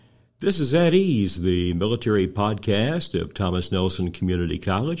This is At Ease, the military podcast of Thomas Nelson Community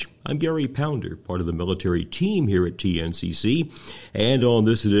College. I'm Gary Pounder, part of the military team here at TNCC. And on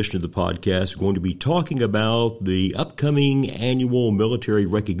this edition of the podcast, we're going to be talking about the upcoming annual military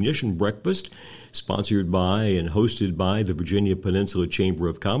recognition breakfast sponsored by and hosted by the Virginia Peninsula Chamber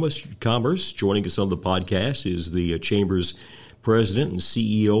of Commerce. Joining us on the podcast is the Chamber's President and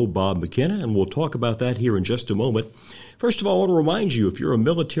CEO, Bob McKenna, and we'll talk about that here in just a moment. First of all, I want to remind you, if you're a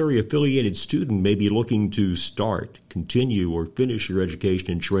military-affiliated student, maybe looking to start, continue, or finish your education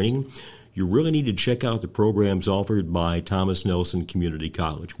and training, you really need to check out the programs offered by Thomas Nelson Community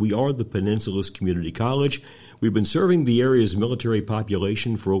College. We are the Peninsula's community college. We've been serving the area's military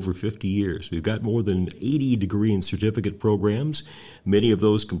population for over 50 years. We've got more than 80 degree and certificate programs, many of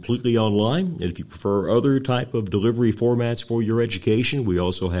those completely online. And if you prefer other type of delivery formats for your education, we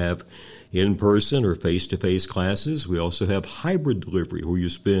also have in-person or face-to-face classes. We also have hybrid delivery, where you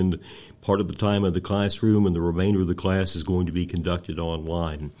spend part of the time in the classroom and the remainder of the class is going to be conducted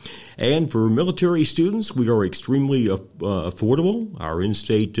online. And for military students, we are extremely affordable. Our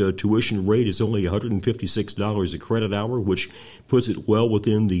in-state tuition rate is only $156 a credit hour, which puts it well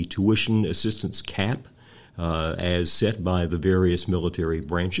within the tuition assistance cap as set by the various military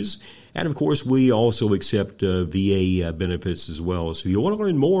branches. And, of course, we also accept VA benefits as well. So if you want to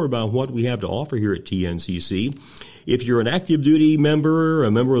learn more about what we have to offer here at TNCC, if you're an active duty member,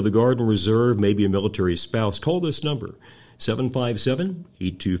 a member of the Guard and Reserve, maybe a military spouse, call this number,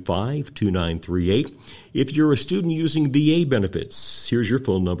 757-825-2938. If you're a student using VA benefits, here's your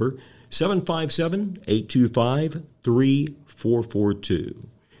phone number, 757-825-3442.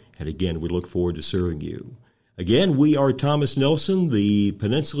 And again, we look forward to serving you. Again, we are Thomas Nelson, the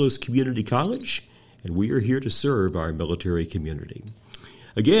Peninsula's community college, and we are here to serve our military community.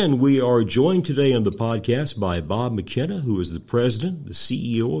 Again, we are joined today on the podcast by Bob McKenna, who is the president, the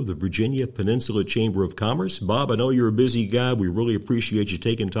CEO of the Virginia Peninsula Chamber of Commerce. Bob, I know you're a busy guy. We really appreciate you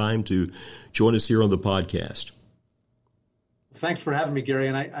taking time to join us here on the podcast. Thanks for having me, Gary.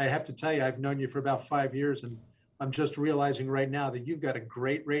 And I have to tell you, I've known you for about 5 years, and I'm just realizing right now that you've got a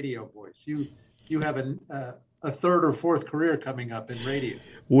great radio voice. You have a third or fourth career coming up in radio.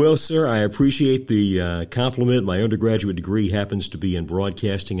 Well, sir, I appreciate the compliment. My undergraduate degree happens to be in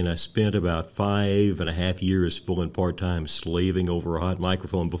broadcasting, and I spent about 5.5 years full and part-time slaving over a hot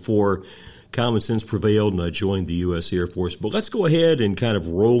microphone before common sense prevailed and I joined the U.S. Air Force. But let's go ahead and kind of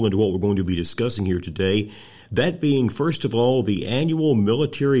roll into what we're going to be discussing here today. That being, first of all, the annual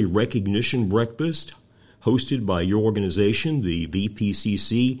military recognition breakfast hosted by your organization, the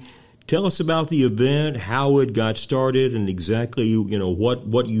VPCC. Tell us about the event, how it got started, and exactly,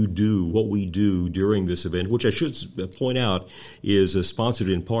 what you do, what we do during this event, which I should point out is sponsored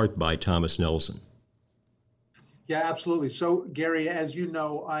in part by Thomas Nelson. Yeah, absolutely. So, Gary, as you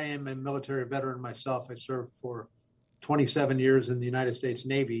know, I am a military veteran myself. I served for 27 years in the United States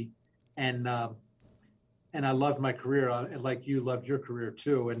Navy, and I loved my career, like you loved your career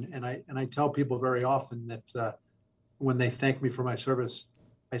too. And I tell people very often that when they thank me for my service,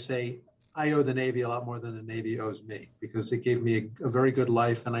 I say, I owe the Navy a lot more than the Navy owes me, because it gave me a very good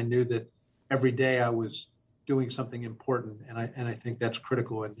life. And I knew that every day I was doing something important. And I think that's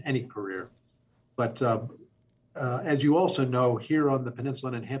critical in any career. But as you also know, here on the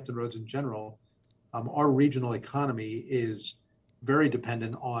Peninsula and Hampton Roads in general, our regional economy is very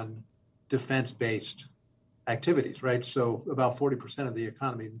dependent on defense-based activities, right? So about 40% of the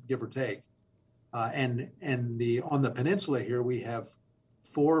economy, give or take. On the peninsula here, we have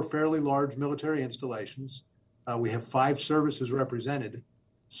 4 fairly large military installations. We have 5 services represented.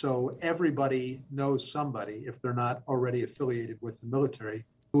 So everybody knows somebody, if they're not already affiliated with the military,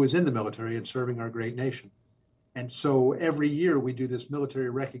 who is in the military and serving our great nation. And so every year we do this military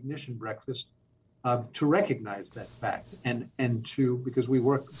recognition breakfast to recognize that fact and because we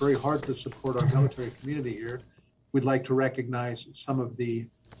work very hard to support our military community here, we'd like to recognize some of the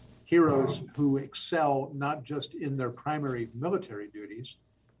heroes who excel not just in their primary military duties,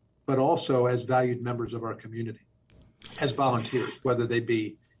 but also as valued members of our community, as volunteers, whether they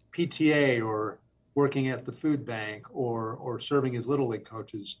be PTA or working at the food bank or serving as Little League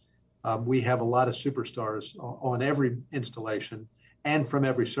coaches. We have a lot of superstars on every installation and from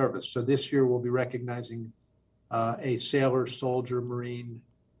every service. So this year we'll be recognizing a sailor, soldier, Marine,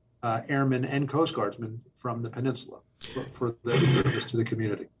 airman, and Coast Guardsman from the Peninsula for their service to the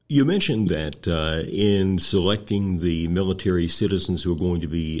community. You mentioned that in selecting the military citizens who are going to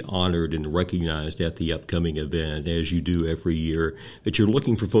be honored and recognized at the upcoming event, as you do every year, that you're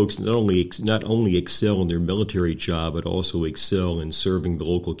looking for folks not only excel in their military job, but also excel in serving the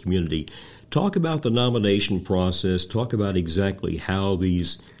local community. Talk about the nomination process. Talk about exactly how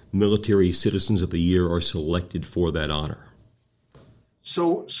these Military Citizens of the Year are selected for that honor?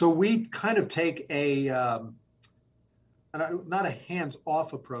 So we kind of take not a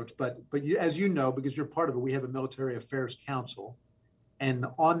hands-off approach, but you, as you know, because you're part of it, we have a Military Affairs Council, and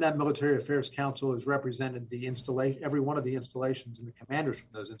on that Military Affairs Council is represented every one of the installations and the commanders from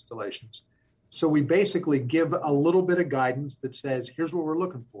those installations. So we basically give a little bit of guidance that says, here's what we're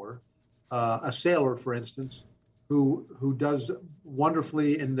looking for. A sailor, for instance, who does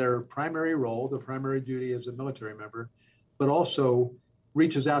wonderfully in their primary role, their primary duty as a military member, but also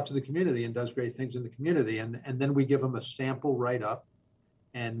reaches out to the community and does great things in the community. And then we give them a sample write-up,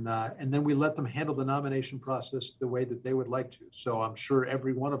 and then we let them handle the nomination process the way that they would like to. So I'm sure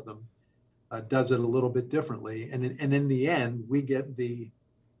every one of them does it a little bit differently. And in the end, we get the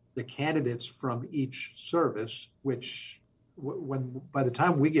candidates from each service, which by the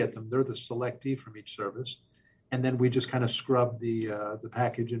time we get them, they're the selectee from each service. And then we just kind of scrub the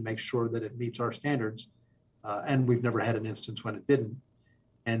package and make sure that it meets our standards. And we've never had an instance when it didn't.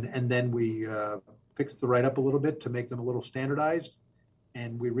 And then we fix the write-up a little bit to make them a little standardized.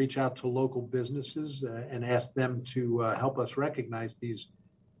 And we reach out to local businesses and ask them to help us recognize these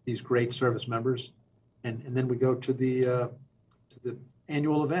great service members. And then we go to the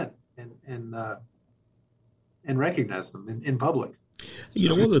annual event and recognize them in public. You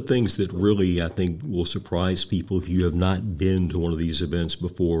know, one of the things that really, I think, will surprise people if you have not been to one of these events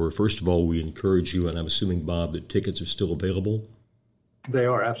before, first of all, we encourage you, and I'm assuming, Bob, that tickets are still available? They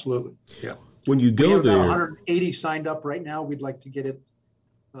are, absolutely. Yeah. When you go there, 180 signed up right now. We'd like to get it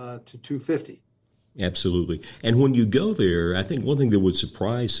to 250. Absolutely. And when you go there, I think one thing that would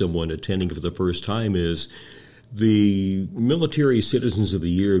surprise someone attending for the first time is the Military Citizens of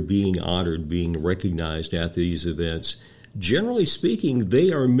the Year being honored, being recognized at these events. Generally speaking,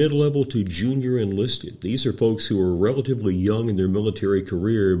 they are mid-level to junior enlisted. These are folks who are relatively young in their military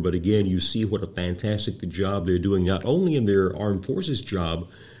career, but again, you see what a fantastic job they're doing, not only in their armed forces job,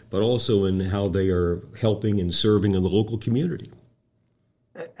 but also in how they are helping and serving in the local community.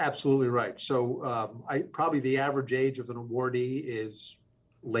 Absolutely right. So probably the average age of an awardee is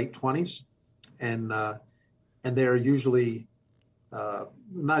late 20s, and they're usually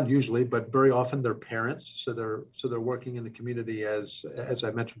not usually, but very often they're parents. So they're working in the community as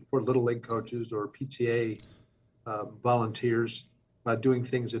I mentioned before, Little League coaches or PTA volunteers, doing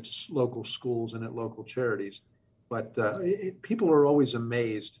things at local schools and at local charities. But people are always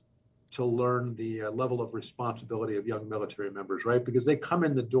amazed to learn the level of responsibility of young military members, right? Because they come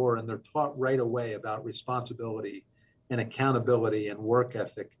in the door and they're taught right away about responsibility and accountability and work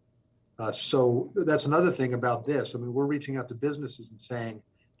ethic. So that's another thing about this. I mean, we're reaching out to businesses and saying,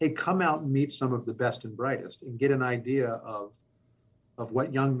 hey, come out and meet some of the best and brightest and get an idea of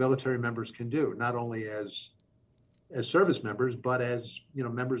what young military members can do, not only as service members, but as, you know,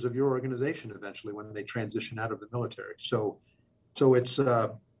 members of your organization eventually when they transition out of the military. So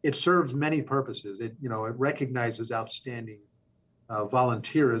it serves many purposes. It recognizes outstanding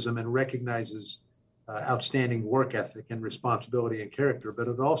volunteerism and recognizes outstanding work ethic and responsibility and character, but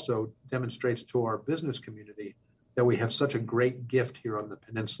it also demonstrates to our business community that we have such a great gift here on the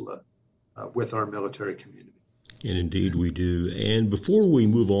peninsula with our military community. And indeed we do. And before we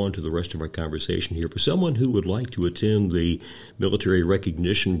move on to the rest of our conversation here, for someone who would like to attend the Military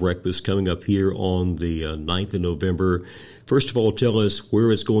Recognition Breakfast coming up here on the 9th of November, first of all, tell us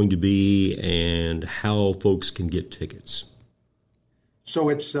where it's going to be and how folks can get tickets. So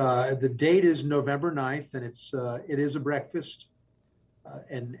it's the date is November 9th, and it is a breakfast,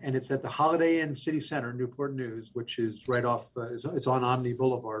 and it's at the Holiday Inn City Center, Newport News, which is right off. It's on Omni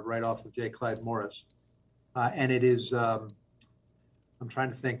Boulevard, right off of J. Clyde Morris, and it is. I'm trying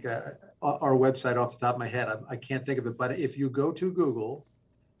to think our website off the top of my head. I can't think of it, but if you go to Google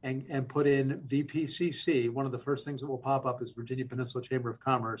and put in VPCC, one of the first things that will pop up is Virginia Peninsula Chamber of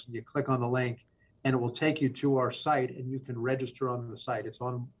Commerce, and you click on the link. And it will take you to our site, and you can register on the site. It's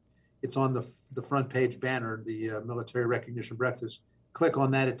on the front page banner, the Military Recognition Breakfast. Click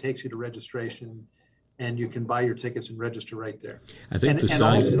on that; it takes you to registration, and you can buy your tickets and register right there. I think the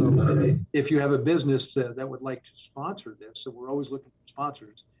site. Also, if you have a business that would like to sponsor this, so we're always looking for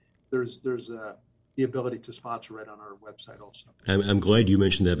sponsors. There's the ability to sponsor it on our website also. I'm glad you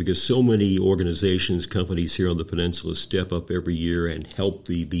mentioned that because so many organizations, companies here on the peninsula step up every year and help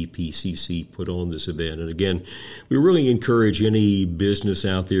the VPCC put on this event. And again, we really encourage any business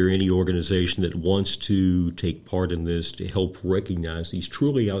out there, any organization that wants to take part in this to help recognize these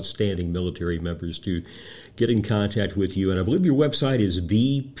truly outstanding military members to get in contact with you. And I believe your website is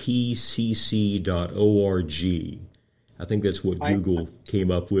vpcc.org. I think that's what Google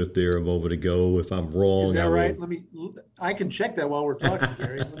came up with there a moment ago. If I'm wrong, is that right? I can check that while we're talking,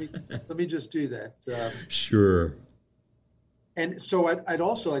 Gary. Let me just do that. Sure. And so I'd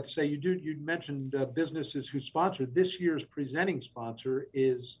also like to say you mentioned businesses who sponsor. This year's presenting sponsor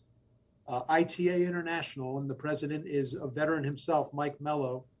is ITA International, and the president is a veteran himself, Mike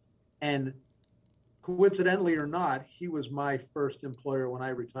Mello. And coincidentally or not, he was my first employer when I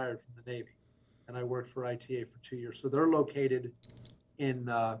retired from the Navy, and I worked for ITA for 2 years. So they're located in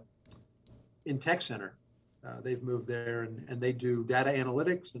Tech Center. They've moved there, and they do data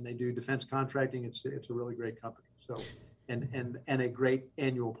analytics and they do defense contracting. It's a really great company. So. And a great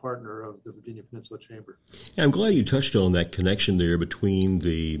annual partner of the Virginia Peninsula Chamber. Yeah, I'm glad you touched on that connection there between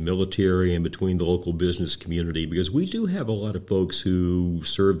the military and between the local business community, because we do have a lot of folks who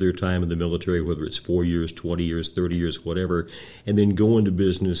serve their time in the military, whether it's 4 years, 20 years, 30 years, whatever, and then go into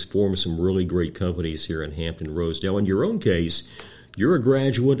business, form some really great companies here in Hampton Roads. Now, in your own case, you're a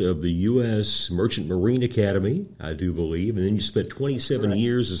graduate of the U.S. Merchant Marine Academy, I do believe, and then you spent 27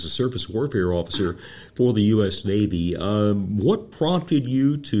 years as a surface warfare officer for the U.S. Navy. What prompted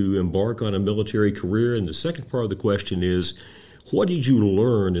you to embark on a military career? And the second part of the question is, what did you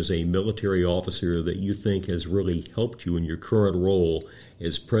learn as a military officer that you think has really helped you in your current role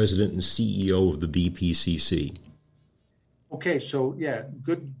as president and CEO of the VPCC? Okay, so yeah,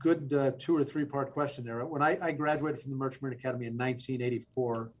 good 2 or 3 part question there. When I graduated from the Merchant Marine Academy in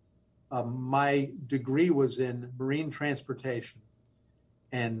 1984, my degree was in marine transportation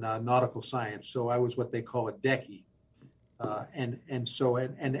and nautical science. So I was what they call a DECI, and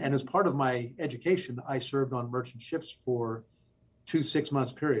as part of my education, I served on merchant ships for 2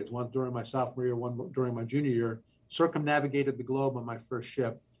 6-month periods, one during my sophomore year, one during my junior year. Circumnavigated the globe on my first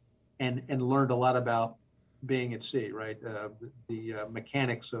ship, and learned a lot about being at sea, right? The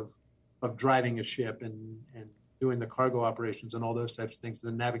mechanics of driving a ship and doing the cargo operations and all those types of things,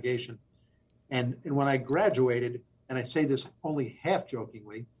 the navigation. And when I graduated, and I say this only half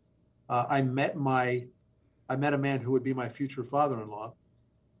jokingly, I met a man who would be my future father-in-law.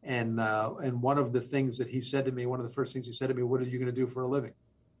 And one of the things that he said to me, one of the first things he said to me, "What are you going to do for a living?"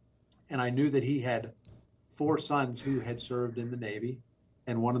 And I knew that he had 4 sons who had served in the Navy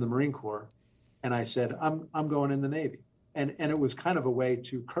and one in the Marine Corps. And I said, I'm going in the Navy. And it was kind of a way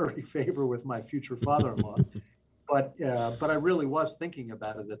to curry favor with my future father-in-law. But I really was thinking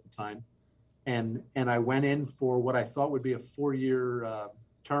about it at the time. And I went in for what I thought would be a 4-year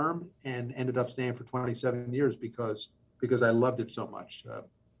term, and ended up staying for 27 years because I loved it so much.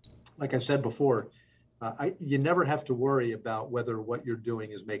 Like I said before, you never have to worry about whether what you're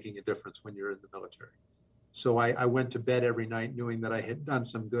doing is making a difference when you're in the military. So I went to bed every night knowing that I had done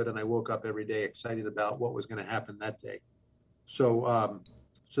some good, and I woke up every day excited about what was going to happen that day. So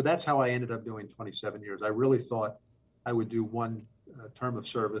that's how I ended up doing 27 years. I really thought I would do one term of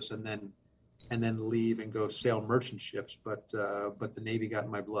service and then leave and go sail merchant ships, but the Navy got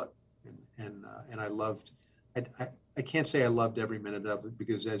in my blood, and I loved. I can't say I loved every minute of it,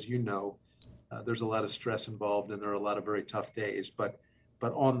 because, as you know, there's a lot of stress involved, and there are a lot of very tough days, but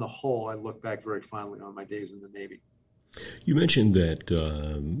on the whole, I look back very fondly on my days in the Navy. You mentioned that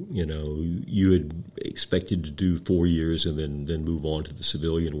you had expected to do 4 years and then move on to the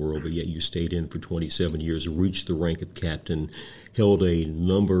civilian world, but yet you stayed in for 27 years, reached the rank of captain, held a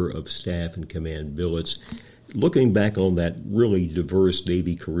number of staff and command billets. Looking back on that really diverse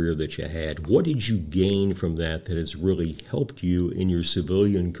Navy career that you had, what did you gain from that has really helped you in your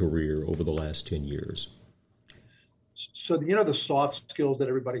civilian career over the last 10 years? So the soft skills that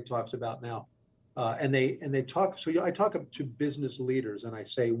everybody talks about now, and they talk. So I talk to business leaders, and I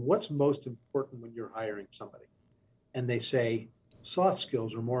say, what's most important when you're hiring somebody? And they say soft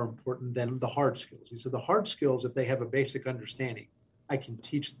skills are more important than the hard skills. He said the hard skills, if they have a basic understanding, I can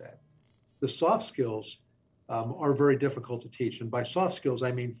teach that. The soft skills are very difficult to teach, and by soft skills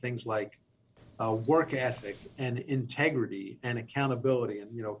I mean things like work ethic and integrity and accountability,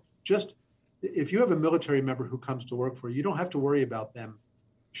 and just. If you have a military member who comes to work for you, you don't have to worry about them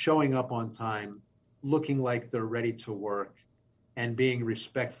showing up on time, looking like they're ready to work, and being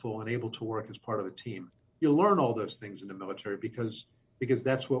respectful and able to work as part of a team. You learn all those things in the military because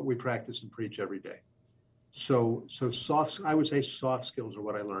that's what we practice and preach every day. So I would say soft skills are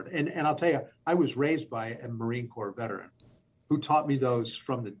what I learned. And I'll tell you, I was raised by a Marine Corps veteran who taught me those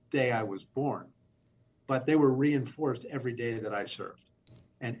from the day I was born, but they were reinforced every day that I served.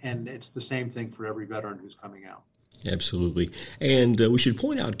 And it's the same thing for every veteran who's coming out. Absolutely. And we should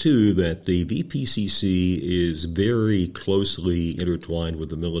point out, too, that the VPCC is very closely intertwined with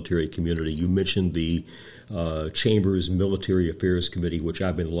the military community. You mentioned the Chamber's Military Affairs Committee, which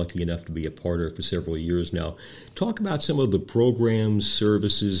I've been lucky enough to be a part of for several years now. Talk about some of the programs,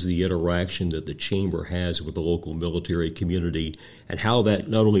 services, the interaction that the Chamber has with the local military community, and how that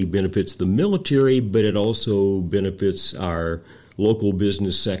not only benefits the military, but it also benefits our local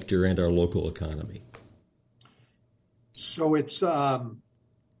business sector and our local economy. So it's one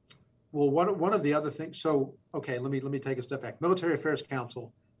of the other things. So okay, let me take a step back. Military Affairs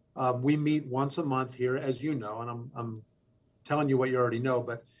Council. We meet once a month here, as you know, and I'm telling you what you already know,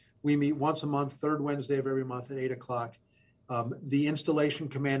 but we meet once a month, third Wednesday of every month at 8 o'clock. The installation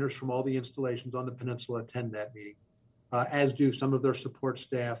commanders from all the installations on the peninsula attend that meeting, as do some of their support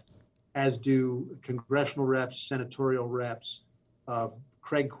staff, as do congressional reps, senatorial reps,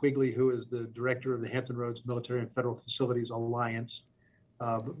 Craig Quigley, who is the director of the Hampton Roads Military and Federal Facilities Alliance,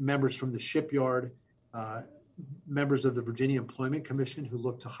 members from the shipyard, members of the Virginia Employment Commission who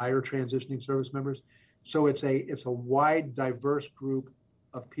look to hire transitioning service members. So it's a wide, diverse group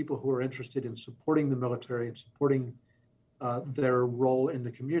of people who are interested in supporting the military and supporting their role in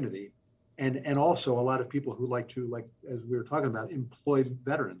the community. And also a lot of people who like to, like as we were talking about, employ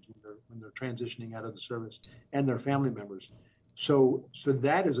veterans when they're transitioning out of the service and their family members. So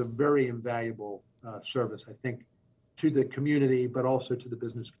that is a very invaluable service, I think, to the community, but also to the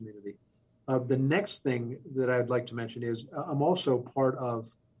business community. The next thing that I'd like to mention is I'm also part of,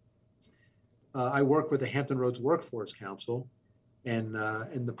 I work with the Hampton Roads Workforce Council, and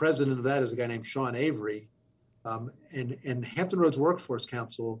the president of that is a guy named Sean Avery. And Hampton Roads Workforce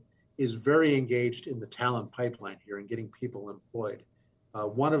Council is very engaged in the talent pipeline here and getting people employed.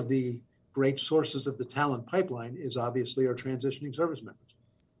 One of the great sources of the talent pipeline is obviously our transitioning service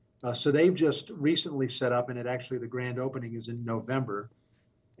members. So they've just recently set up, and the grand opening is in November,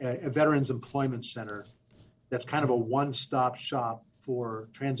 a Veterans Employment Center that's kind of a one-stop shop for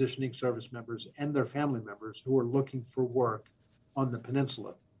transitioning service members and their family members who are looking for work on the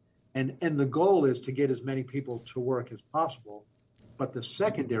peninsula. And the goal is to get as many people to work as possible. But the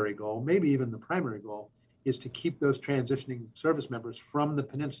secondary goal, maybe even the primary goal, is to keep those transitioning service members from the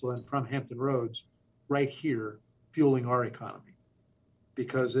peninsula and from Hampton Roads right here, fueling our economy.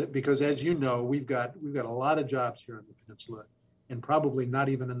 Because as you know, we've got a lot of jobs here in the peninsula, and probably not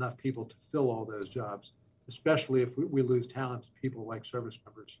even enough people to fill all those jobs, especially if we lose talented people like service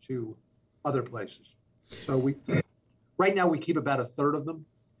members to other places. So right now we keep about a third of them.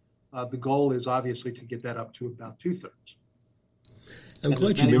 The goal is obviously to get that up to about 2/3. I'm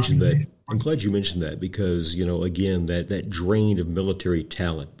glad you mentioned that. I'm glad you mentioned that because, again, that drain of military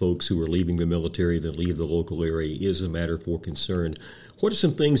talent, folks who are leaving the military that leave the local area, is a matter for concern. What are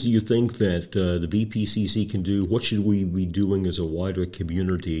some things do you think that the VPCC can do? What should we be doing as a wider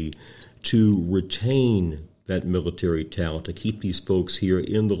community to retain that military talent, to keep these folks here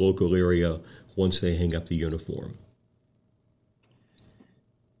in the local area once they hang up the uniform?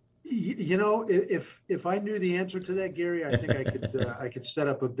 If I knew the answer to that, Gary, I think I could set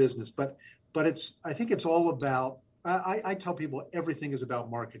up a business. But I think it's all about. I tell people everything is about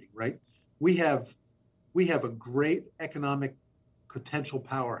marketing, right? We have a great economic potential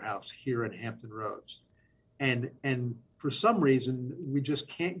powerhouse here in Hampton Roads, and for some reason we just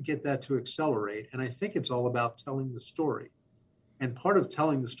can't get that to accelerate. And I think it's all about telling the story. And part of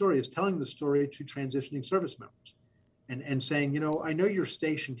telling the story is telling the story to transitioning service members. And saying, I know you're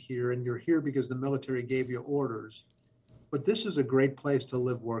stationed here and you're here because the military gave you orders, but this is a great place to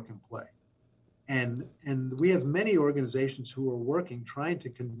live, work, and play. And we have many organizations who are working, trying to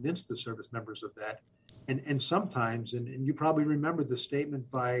convince the service members of that. And sometimes, and you probably remember the statement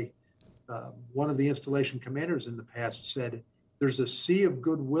by one of the installation commanders in the past said, there's a sea of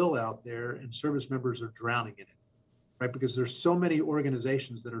goodwill out there and service members are drowning in it, right? Because there's so many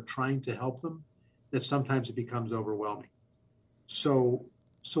organizations that are trying to help them that sometimes it becomes overwhelming. So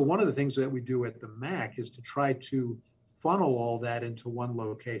one of the things that we do at the MAC is to try to funnel all that into one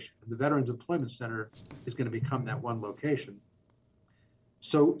location. And the Veterans Employment Center is going to become that one location.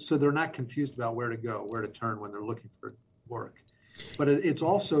 So they're not confused about where to go, where to turn when they're looking for work. But it's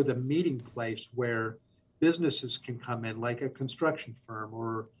also the meeting place where businesses can come in, like a construction firm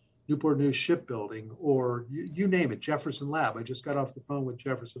or Newport News Shipbuilding, or you name it, Jefferson Lab. I just got off the phone with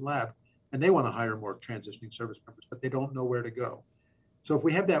Jefferson Lab, and they want to hire more transitioning service members, but they don't know where to go. So if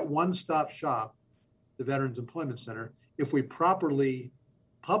we have that one-stop shop, the Veterans Employment Center, if we properly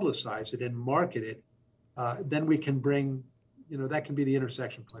publicize it and market it, then we can bring, that can be the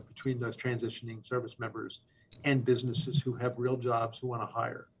intersection point between those transitioning service members and businesses who have real jobs who want to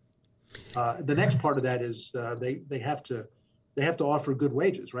hire. The next part of that is they have to offer good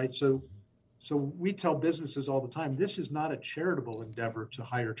wages, right? So we tell businesses all the time, this is not a charitable endeavor to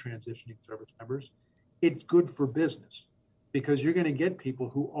hire transitioning service members. It's good for business because you're going to get people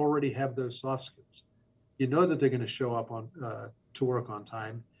who already have those soft skills. You know that they're going to show up to work on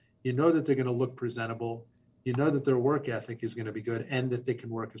time. You know that they're going to look presentable. You know that their work ethic is going to be good and that they can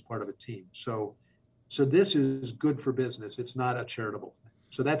work as part of a team. So this is good for business. It's not a charitable thing.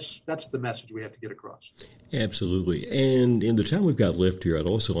 So that's the message we have to get across. Absolutely. And in the time we've got left here, I'd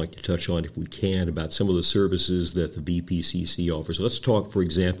also like to touch on, if we can, about some of the services that the VPCC offers. Let's talk, for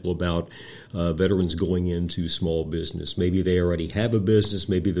example, about veterans going into small business. Maybe they already have a business.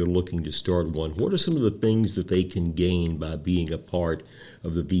 Maybe they're looking to start one. What are some of the things that they can gain by being a part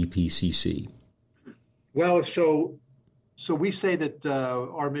of the VPCC? Well, so we say that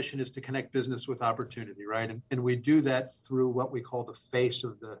our mission is to connect business with opportunity, right? And we do that through what we call the face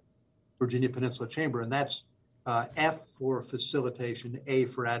of the Virginia Peninsula Chamber, and that's F for facilitation, A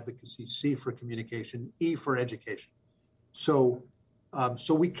for advocacy, C for communication, E for education. So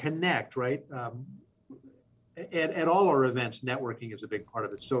we connect, right? At all our events, networking is a big part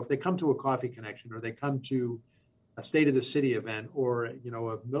of it. So if they come to a coffee connection, or they come to a State of the City event, or a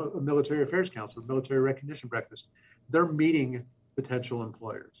military affairs council, military recognition breakfast, they're meeting potential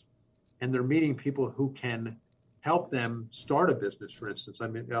employers, and they're meeting people who can help them start a business. For instance, I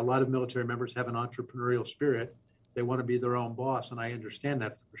mean, a lot of military members have an entrepreneurial spirit. They want to be their own boss, and I understand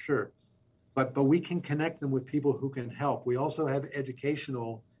that for sure. But we can connect them with people who can help. We also have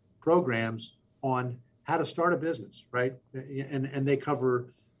educational programs on how to start a business, right? And they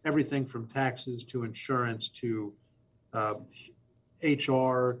cover everything from taxes to insurance to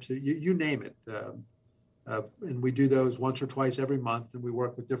HR to you name it. And we do those once or twice every month, and we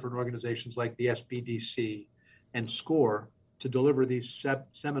work with different organizations like the SBDC and SCORE to deliver these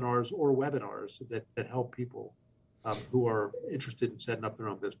seminars or webinars that help people who are interested in setting up their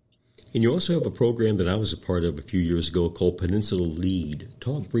own business. And you also have a program that I was a part of a few years ago called Peninsula Lead.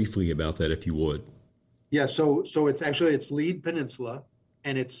 Talk briefly about that, if you would. Yeah, so it's Lead Peninsula,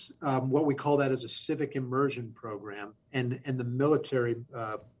 and it's what we call that as a civic immersion program, and the military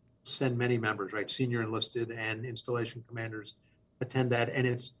send many members, right? Senior enlisted and installation commanders attend that, and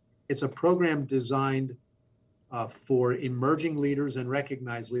it's a program designed for emerging leaders and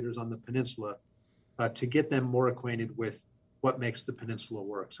recognized leaders on the peninsula to get them more acquainted with what makes the peninsula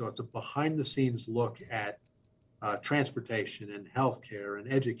work. So it's a behind-the-scenes look at transportation and healthcare and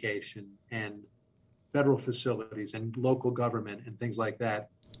education and federal facilities and local government and things like that.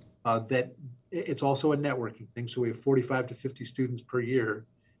 That it's also a networking thing. So we have 45 to 50 students per year.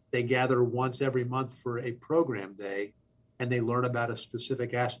 They gather once every month for a program day, and they learn about a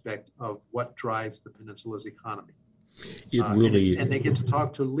specific aspect of what drives the peninsula's economy. It really and they get to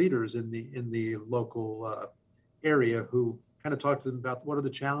talk to leaders in the local area who kind of talk to them about what are the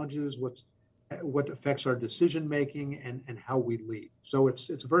challenges, what affects our decision making, and how we lead. So it's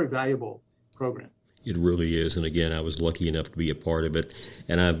a very valuable program. It really is. And again, I was lucky enough to be a part of it.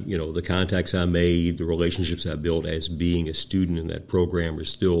 And the contacts I made, the relationships I built as being a student in that program are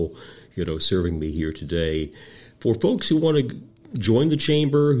still, serving me here today. For folks who want to join the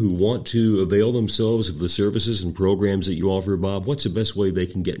chamber, who want to avail themselves of the services and programs that you offer, Bob, what's the best way they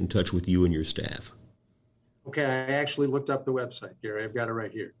can get in touch with you and your staff? Okay, I actually looked up the website, Gary. I've got it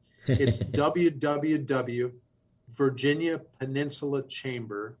right here. It's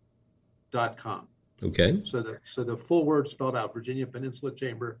www.virginiapeninsulachamber.com. Okay. So the full word spelled out,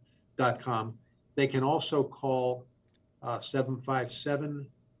 virginiapeninsulachamber.com. They can also call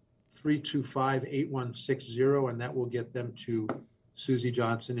 757-325-8160, and that will get them to Susie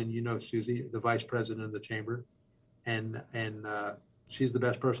Johnson. And Susie, the vice president of the chamber, and she's the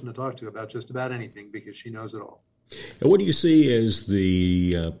best person to talk to about just about anything because she knows it all. And what do you see as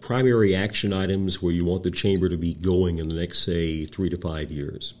the primary action items where you want the chamber to be going in the next, say, 3 to 5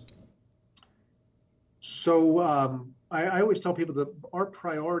 years? So I always tell people that our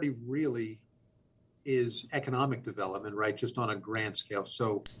priority really is economic development, right? Just on a grand scale.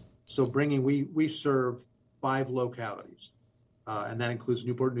 So we serve 5 localities, and that includes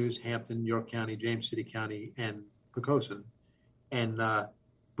Newport News, Hampton, York County, James City County, and Poquoson. And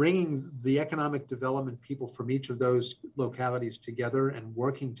bringing the economic development people from each of those localities together and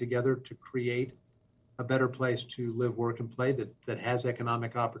working together to create a better place to live, work, and play that has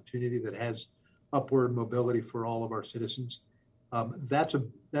economic opportunity, that has upward mobility for all of our citizens. That's a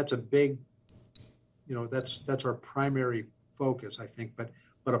big, that's our primary focus, I think. But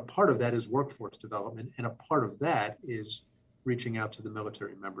a part of that is workforce development, and a part of that is reaching out to the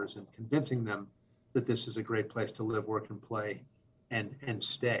military members and convincing them that this is a great place to live, work, and play, and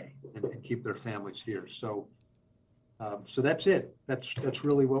stay and keep their families here. So that's it. That's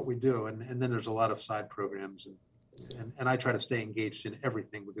really what we do. And then there's a lot of side programs, and I try to stay engaged in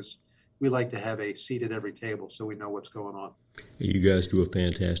everything because we like to have a seat at every table so we know what's going on. You guys do a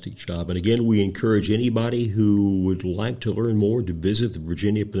fantastic job. And again, we encourage anybody who would like to learn more to visit the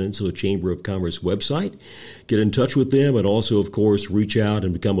Virginia Peninsula Chamber of Commerce website. Get in touch with them, and also, of course, reach out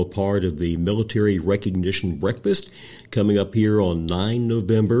and become a part of the Military Recognition Breakfast coming up here on 9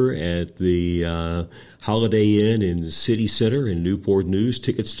 November at the Holiday Inn in City Center in Newport News.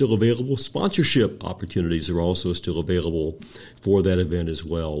 Tickets still available. Sponsorship opportunities are also still available for that event as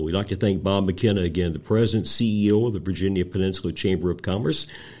well. We'd like to thank Bob McKenna, again, the President, CEO of the Virginia Peninsula Chamber of Commerce,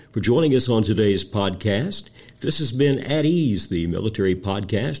 for joining us on today's podcast. This has been At Ease, the military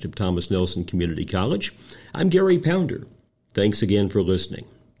podcast of Thomas Nelson Community College. I'm Gary Pounder. Thanks again for listening.